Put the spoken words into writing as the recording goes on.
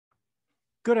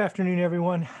Good afternoon,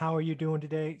 everyone. How are you doing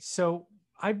today? So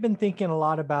I've been thinking a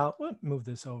lot about, move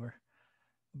this over,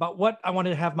 about what I wanted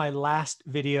to have my last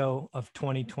video of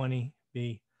 2020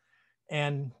 be.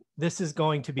 And this is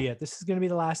going to be it. This is going to be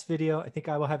the last video. I think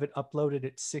I will have it uploaded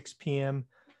at 6 p.m.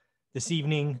 this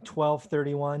evening,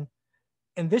 12:31.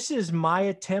 And this is my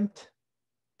attempt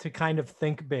to kind of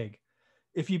think big.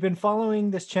 If you've been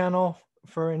following this channel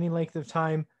for any length of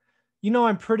time, you know,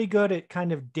 I'm pretty good at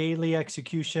kind of daily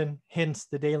execution, hence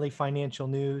the daily financial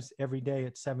news every day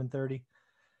at 7:30.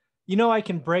 You know, I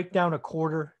can break down a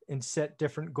quarter and set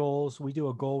different goals. We do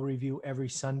a goal review every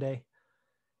Sunday,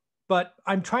 but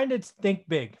I'm trying to think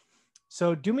big.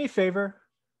 So do me a favor,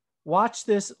 watch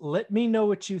this. Let me know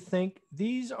what you think.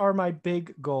 These are my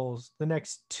big goals the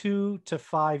next 2 to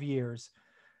 5 years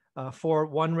for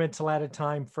one rental at a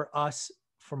time for us,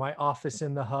 for my office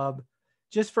in the hub,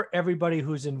 just for everybody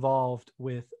who's involved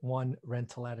with one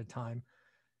rental at a time.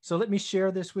 So let me share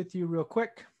this with you real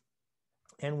quick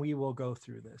and we will go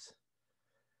through this.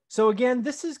 So again,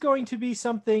 this is going to be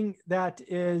something that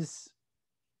is,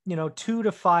 2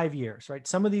 to 5 years, right?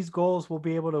 Some of these goals we'll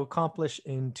be able to accomplish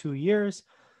in 2 years,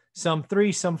 some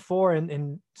 3, some 4,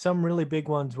 and some really big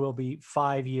ones will be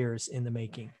 5 years in the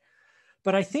making.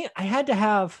 But I think I had to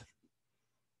have,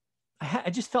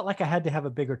 I just felt like I had to have a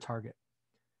bigger target.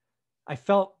 I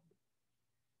felt,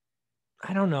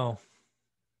 I don't know,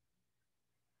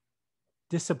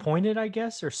 disappointed, I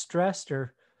guess, or stressed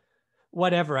or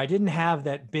whatever. I didn't have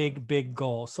that big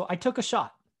goal. So I took a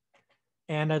shot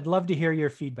and I'd love to hear your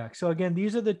feedback. So again,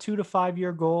 these are the 2 to 5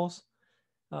 year goals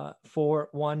for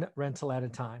one rental at a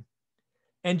time.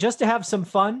 And just to have some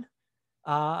fun,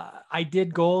 I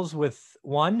did goals with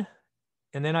 1,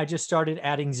 and then I just started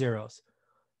adding zeros.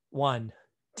 1,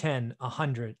 10,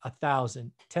 100,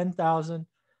 1,000, 10,000,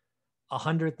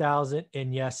 100,000,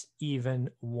 and yes, even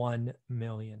 1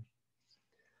 million.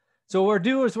 So what we'll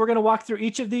do is we're going to walk through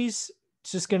each of these.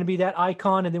 It's just going to be that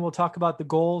icon, and then we'll talk about the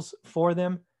goals for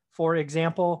them. For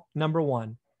example, number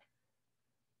 1,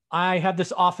 I have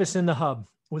this office in the hub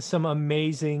with some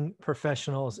amazing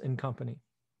professionals and company.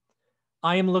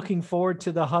 I am looking forward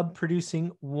to the hub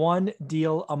producing 1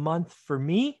 deal a month for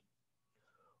me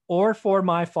or for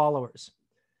my followers.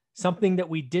 Something that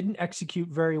we didn't execute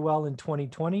very well in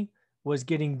 2020 was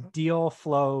getting deal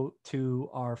flow to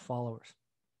our followers.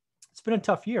 It's been a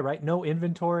tough year, right? No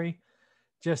inventory,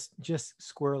 just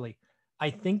squirrely. I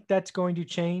think that's going to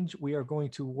change. We are going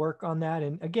to work on that.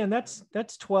 And again,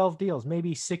 that's 12 deals,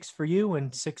 maybe 6 for you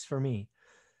and 6 for me.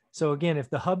 So again, if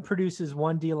the hub produces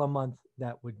 1 deal a month,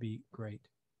 that would be great.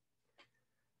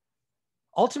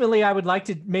 Ultimately, I would like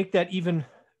to make that even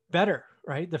better,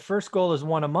 right? The first goal is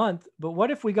 1 a month, but what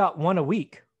if we got 1 a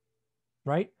week,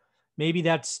 right? Maybe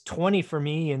that's 20 for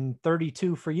me and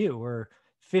 32 for you, or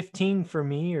 15 for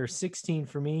me, or 16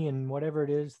 for me, and whatever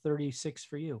it is, 36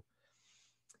 for you.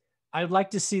 I'd like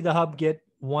to see the hub get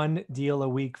 1 deal a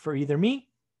week for either me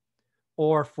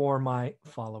or for my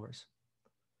followers.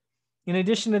 In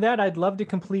addition to that, I'd love to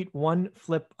complete 1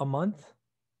 flip a month.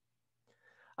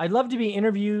 I'd love to be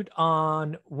interviewed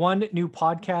on 1 new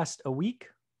podcast a week.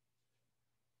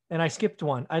 And I skipped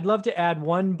 1. I'd love to add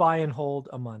 1 buy and hold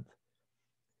a month.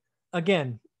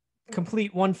 Again,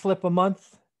 complete 1 flip a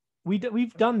month.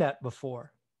 We've done that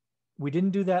before. We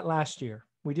didn't do that last year.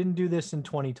 We didn't do this in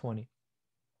 2020.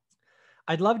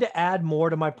 I'd love to add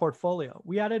more to my portfolio.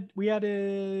 We added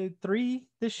 3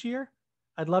 this year.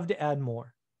 I'd love to add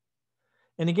more.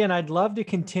 And again, I'd love to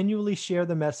continually share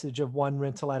the message of 1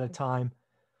 rental at a time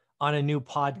on a new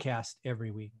podcast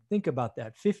every week. Think about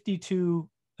that. 52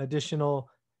 additional,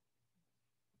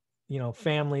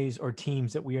 families or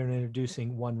teams that we are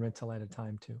introducing 1 rental at a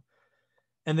time to.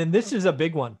 And then this is a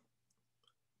big one.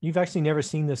 You've actually never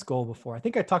seen this goal before. I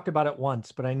think I talked about it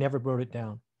once, but I never wrote it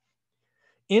down.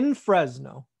 In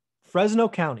Fresno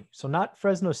County, so not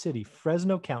Fresno City,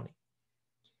 Fresno County,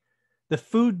 the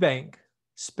food bank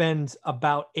spends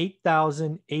about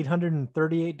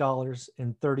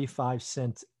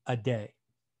 $8,838.35 a day.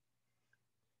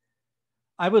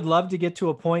 I would love to get to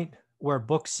a point where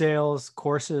book sales,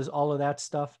 courses, all of that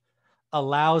stuff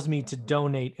allows me to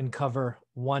donate and cover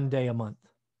 1 day a month.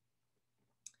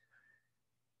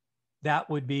 That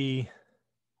would be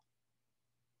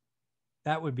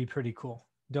pretty cool.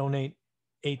 Donate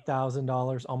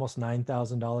 $8,000, almost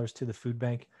 $9,000 to the food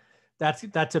bank.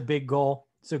 That's a big goal.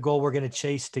 It's a goal we're going to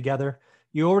chase together.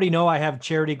 You already know I have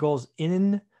charity goals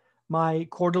in my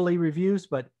quarterly reviews,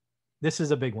 but this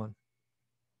is a big one.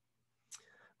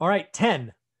 All right,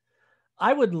 10.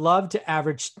 I would love to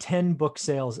average 10 book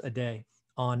sales a day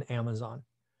on Amazon.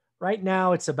 Right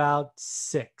now, it's about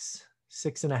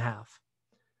 6.5.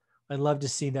 I'd love to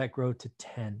see that grow to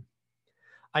 10.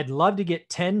 I'd love to get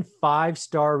 10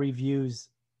 5-star reviews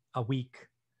a week.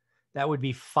 That would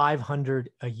be 500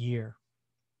 a year.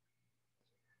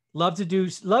 Love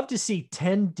to see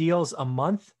 10 deals a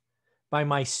month by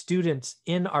my students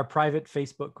in our private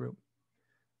Facebook group.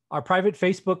 Our private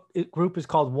Facebook group is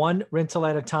called One Rental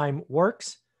at a Time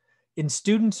Works. And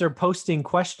students are posting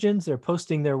questions, they're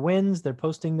posting their wins, they're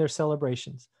posting their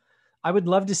celebrations. I would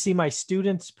love to see my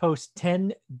students post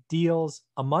 10 deals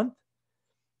a month.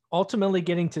 Ultimately,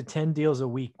 getting to 10 deals a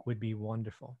week would be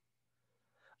wonderful.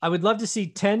 I would love to see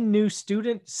 10 new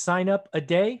students sign up a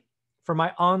day for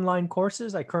my online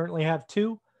courses. I currently have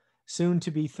 2, soon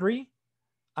to be 3.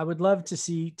 I would love to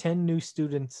see 10 new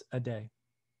students a day.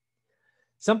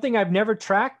 Something I've never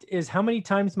tracked is how many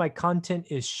times my content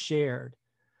is shared.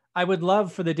 I would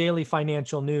love for the daily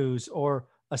financial news or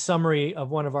a summary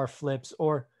of one of our flips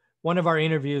or one of our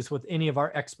interviews with any of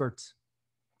our experts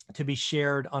to be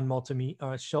shared on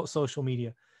social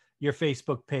media, your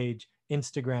Facebook page,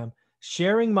 Instagram.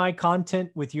 Sharing my content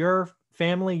with your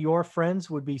family, your friends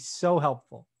would be so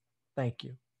helpful. Thank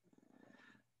you.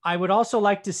 I would also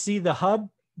like to see the hub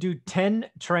do 10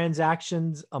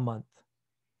 transactions a month.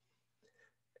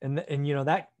 And you know,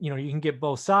 that, you know, you can get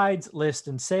both sides, list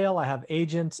and sale. I have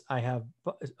agents, I have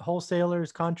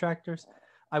wholesalers, contractors.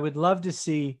 I would love to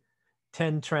see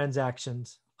 10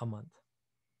 transactions a month.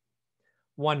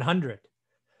 100.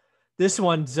 This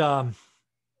one's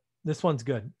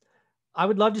good. I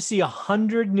would love to see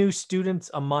 100 new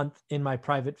students a month in my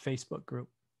private Facebook group.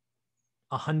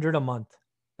 100 a month.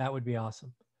 That would be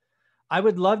awesome. I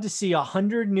would love to see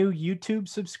 100 new YouTube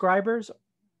subscribers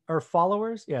or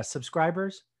followers. Yeah,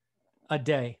 subscribers a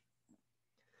day.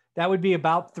 That would be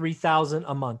about 3,000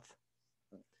 a month.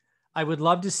 I would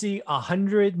love to see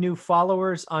 100 new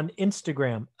followers on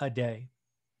Instagram a day.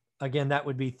 Again, that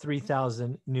would be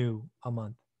 3,000 new a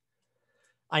month.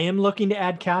 I am looking to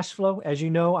add cash flow. As you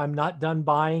know, I'm not done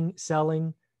buying,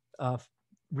 selling,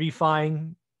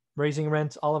 refining, raising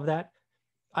rents, all of that.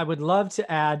 I would love to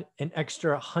add an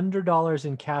extra $100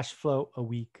 in cash flow a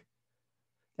week.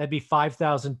 That'd be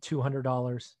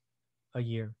 $5,200 a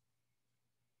year.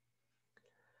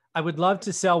 I would love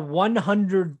to sell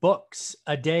 100 books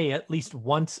a day, at least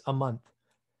once a month.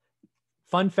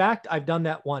 Fun fact, I've done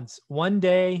that once. One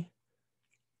day,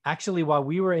 actually, while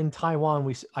we were in Taiwan,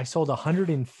 I sold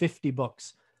 150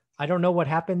 books. I don't know what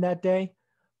happened that day.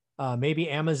 Maybe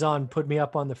Amazon put me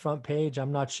up on the front page.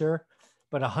 I'm not sure.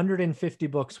 But 150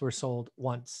 books were sold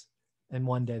once in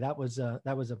one day. That was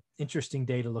an interesting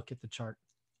day to look at the chart.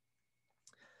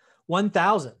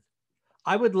 1,000.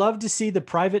 I would love to see the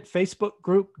private Facebook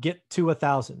group get to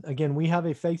 1,000. Again, we have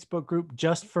a Facebook group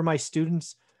just for my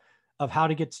students of how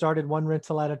to get started one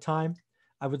rental at a time.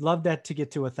 I would love that to get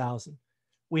to 1,000.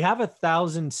 We have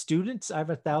 1,000 students. I have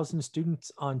 1,000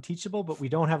 students on Teachable, but we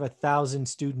don't have 1,000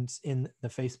 students in the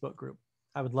Facebook group.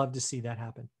 I would love to see that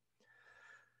happen.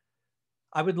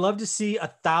 I would love to see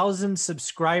 1,000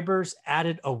 subscribers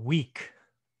added a week.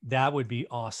 That would be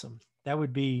awesome. That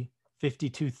would be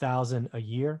 52,000 a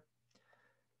year.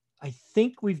 I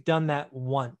think we've done that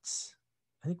once.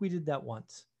 I think we did that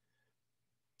once.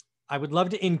 I would love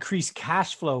to increase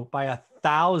cash flow by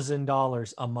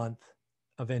 $1,000 a month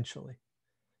eventually.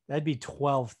 That'd be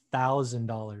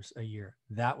 $12,000 a year.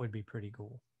 That would be pretty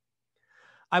cool.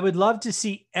 I would love to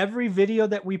see every video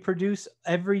that we produce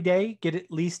every day get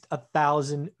at least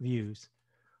 1,000 views.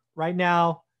 Right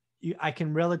now, I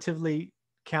can relatively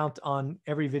count on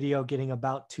every video getting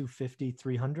about 250,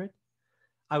 300.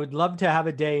 I would love to have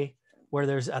a day where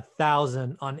there's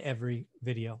 1,000 on every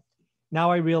video.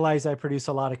 Now I realize I produce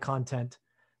a lot of content,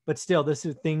 but still, this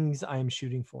is things I am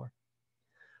shooting for.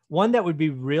 One that would be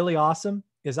really awesome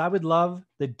is I would love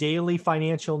the daily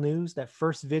financial news, that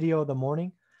first video of the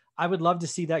morning. I would love to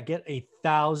see that get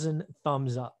 1,000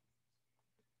 thumbs up.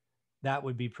 That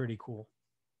would be pretty cool.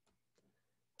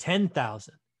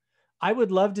 10,000. I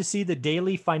would love to see the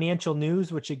daily financial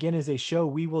news, which again is a show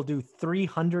we will do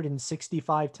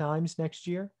 365 times next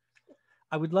year.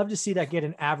 I would love to see that get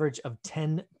an average of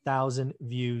 10,000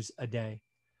 views a day.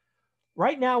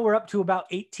 Right now, we're up to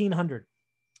about 1,800,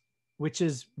 which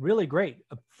is really great.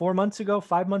 4 months ago,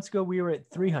 5 months ago, we were at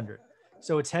 300.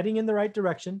 So it's heading in the right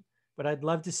direction, but I'd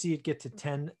love to see it get to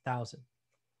 10,000.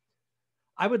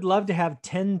 I would love to have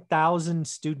 10,000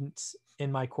 students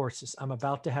in my courses. I'm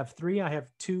about to have 3. I have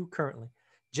 2 currently.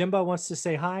 Jimbo wants to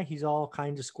say hi. He's all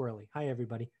kind of squirrely. Hi,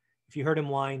 everybody. If you heard him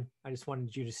whine, I just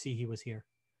wanted you to see he was here.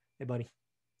 Hey, buddy.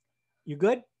 You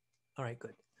good? All right,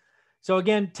 good. So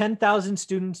again, 10,000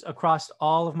 students across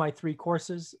all of my 3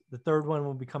 courses. The third one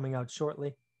will be coming out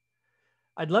shortly.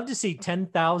 I'd love to see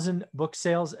 10,000 book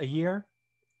sales a year.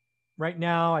 Right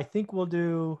now, I think we're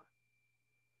going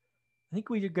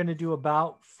to do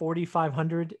about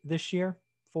 4,500 this year,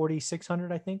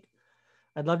 4,600, I think.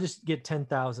 I'd love to get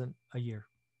 10,000 a year.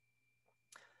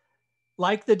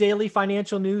 Like the daily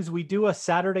financial news, we do a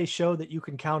Saturday show that you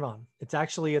can count on. It's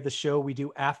actually the show we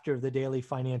do after the daily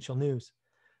financial news.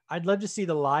 I'd love to see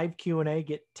the live Q&A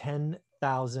get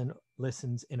 10,000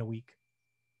 listens in a week.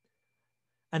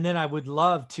 And then I would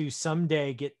love to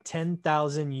someday get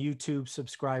 10,000 YouTube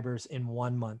subscribers in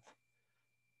 1 month.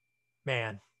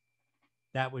 Man,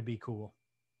 that would be cool.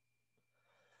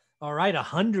 All right,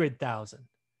 100,000.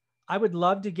 I would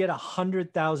love to get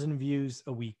 100,000 views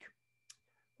a week.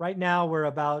 Right now, we're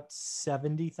about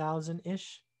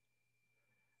 70,000-ish.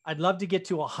 I'd love to get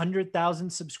to 100,000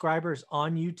 subscribers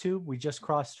on YouTube. We just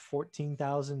crossed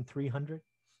 14,300.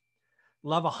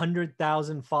 Love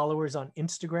 100,000 followers on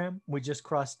Instagram. We just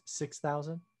crossed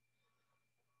 6,000.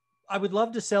 I would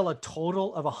love to sell a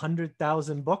total of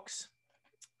 100,000 books.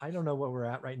 I don't know what we're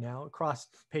at right now. Across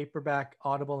paperback,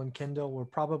 Audible, and Kindle, we're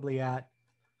probably at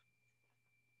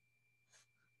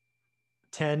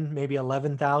 10, maybe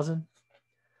 11,000.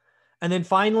 And then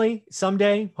finally,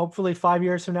 someday, hopefully 5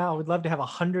 years from now, I would love to have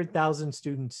 100,000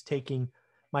 students taking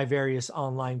my various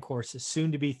online courses.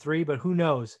 Soon to be 3, but who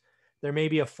knows? There may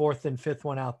be a 4th and 5th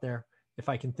one out there if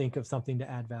I can think of something to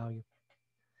add value.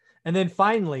 And then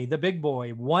finally, the big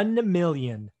boy, 1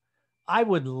 million. I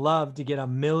would love to get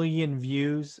 1 million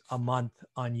views a month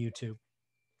on YouTube.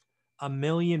 1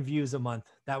 million views a month.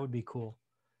 That would be cool.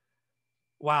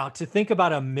 Wow, to think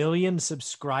about 1 million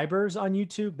subscribers on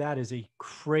YouTube, that is a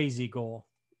crazy goal.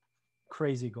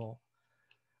 Crazy goal.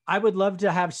 I would love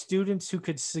to have students who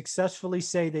could successfully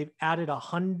say they've added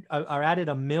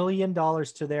 $1 million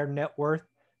to their net worth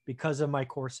because of my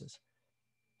courses.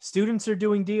 Students are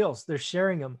doing deals, they're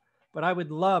sharing them, but I would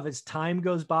love, as time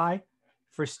goes by,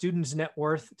 for students' net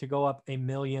worth to go up $1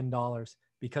 million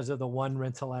because of the one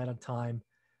rental at a time,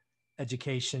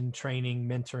 education, training,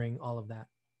 mentoring, all of that.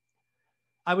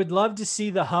 I would love to see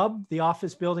the Hub, the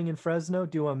office building in Fresno,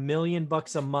 do $1 million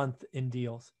a month in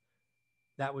deals.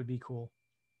 That would be cool.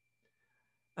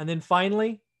 And then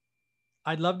finally,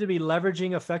 I'd love to be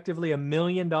leveraging effectively $1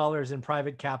 million in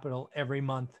private capital every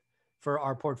month for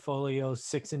our portfolios,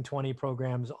 6 and 20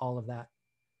 programs, all of that.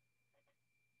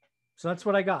 So that's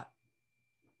what I got.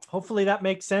 Hopefully that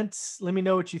makes sense. Let me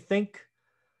know what you think.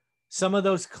 Some of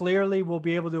those clearly we'll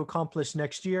be able to accomplish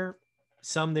next year,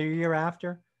 some the year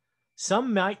after.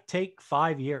 Some might take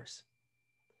 5 years,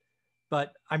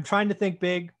 but I'm trying to think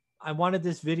big. I wanted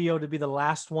this video to be the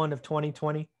last one of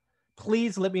 2020.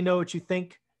 Please let me know what you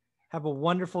think. Have a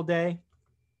wonderful day.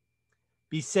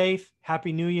 Be safe.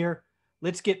 Happy New Year.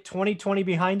 Let's get 2020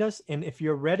 behind us. And if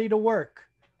you're ready to work,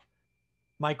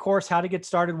 my course, How to Get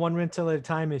Started One Rental at a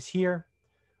Time, is here.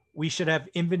 We should have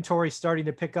inventory starting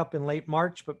to pick up in late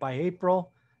March, but by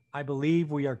April, I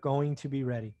believe we are going to be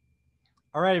ready.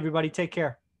 All right, everybody, take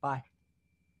care. Bye.